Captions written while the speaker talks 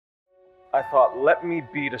I thought, let me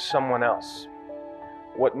be to someone else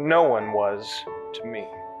what no one was to me.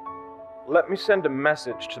 Let me send a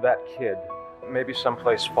message to that kid, maybe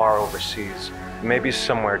someplace far overseas, maybe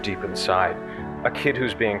somewhere deep inside, a kid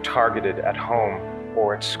who's being targeted at home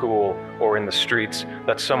or at school or in the streets,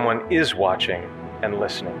 that someone is watching and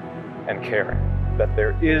listening and caring, that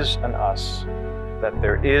there is an us, that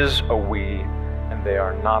there is a we, and they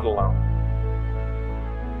are not alone.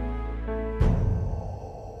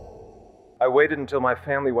 I waited until my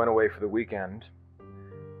family went away for the weekend,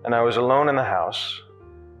 and I was alone in the house,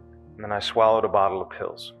 and then I swallowed a bottle of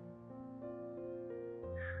pills.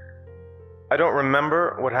 I don't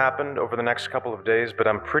remember what happened over the next couple of days, but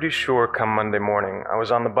I'm pretty sure come Monday morning, I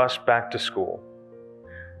was on the bus back to school,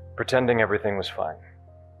 pretending everything was fine.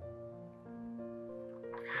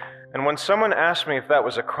 And when someone asked me if that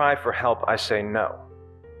was a cry for help, I say no,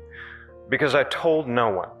 because I told no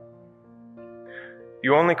one.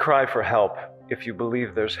 You only cry for help if you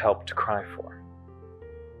believe there's help to cry for.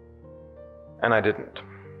 And I didn't.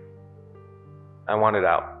 I wanted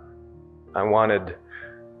out. I wanted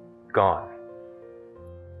gone.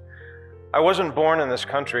 I wasn't born in this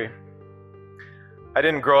country. I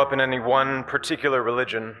didn't grow up in any one particular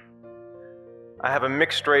religion. I have a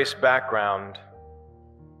mixed race background,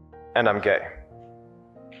 and I'm gay.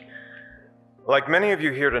 Like many of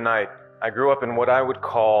you here tonight, I grew up in what I would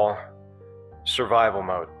call survival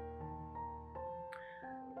mode.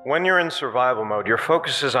 When you're in survival mode, your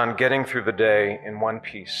focus is on getting through the day in one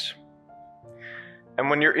piece. And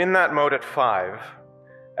when you're in that mode at 5,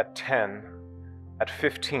 at 10, at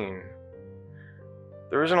 15,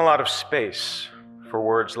 there isn't a lot of space for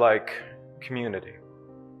words like community,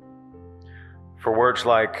 for words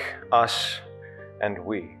like us and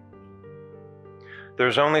we.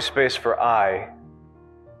 There's only space for I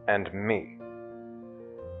and me.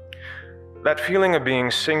 That feeling of being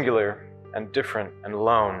singular and different and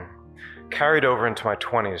alone carried over into my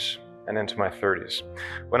 20s and into my 30s.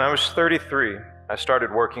 When I was 33, I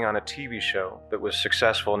started working on a TV show that was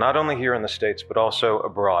successful not only here in the States, but also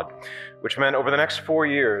abroad, which meant over the next 4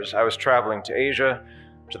 years, I was traveling to Asia,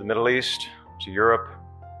 to the Middle East, to Europe,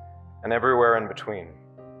 and everywhere in between.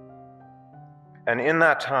 And in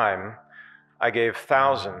that time, I gave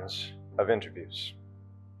thousands of interviews.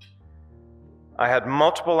 I had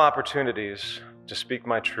multiple opportunities to speak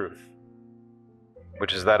my truth,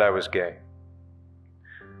 which is that I was gay.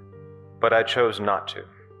 But I chose not to.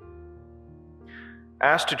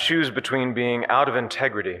 Asked to choose between being out of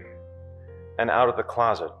integrity and out of the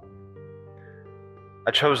closet,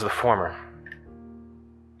 I chose the former.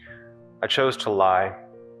 I chose to lie.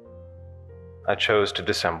 I chose to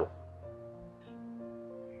dissemble.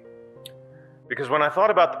 Because when I thought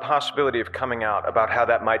about the possibility of coming out, about how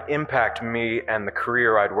that might impact me and the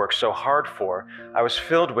career I'd worked so hard for, I was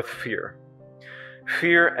filled with fear.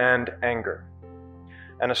 Fear and anger,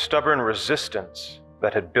 and a stubborn resistance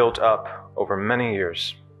that had built up over many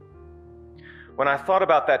years. When I thought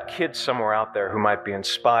about that kid somewhere out there who might be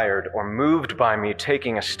inspired or moved by me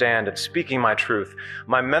taking a stand and speaking my truth,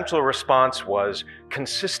 my mental response was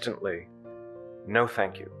consistently, no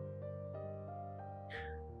thank you.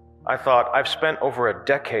 I thought, I've spent over a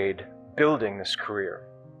decade building this career,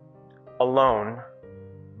 alone,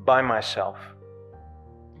 by myself.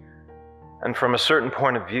 And from a certain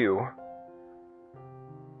point of view,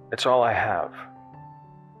 it's all I have.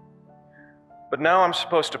 But now I'm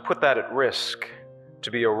supposed to put that at risk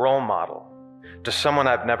to be a role model to someone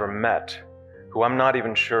I've never met, who I'm not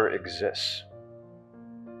even sure exists.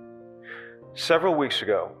 Several weeks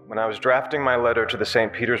ago, when I was drafting my letter to the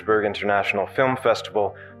St. Petersburg International Film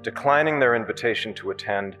Festival, declining their invitation to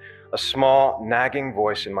attend, a small, nagging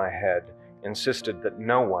voice in my head insisted that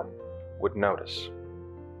no one would notice,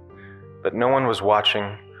 that no one was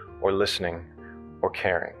watching or listening or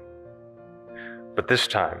caring. But this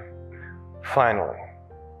time, finally,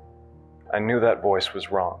 I knew that voice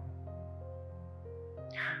was wrong.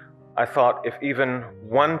 I thought, if even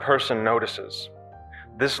one person notices,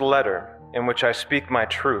 this letter in which I speak my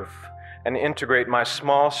truth and integrate my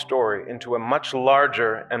small story into a much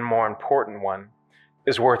larger and more important one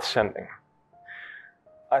is worth sending.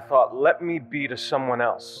 I thought, let me be to someone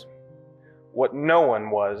else what no one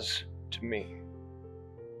was to me.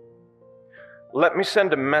 Let me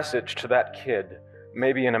send a message to that kid,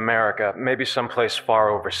 maybe in America, maybe someplace far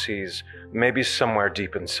overseas, maybe somewhere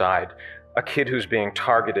deep inside, a kid who's being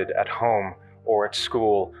targeted at home or at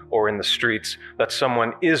school or in the streets, that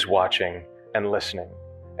someone is watching and listening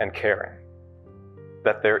and caring,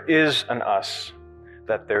 that there is an us,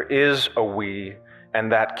 that there is a we,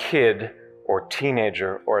 and that kid or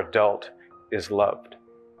teenager or adult is loved,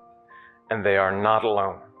 and they are not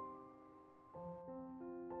alone.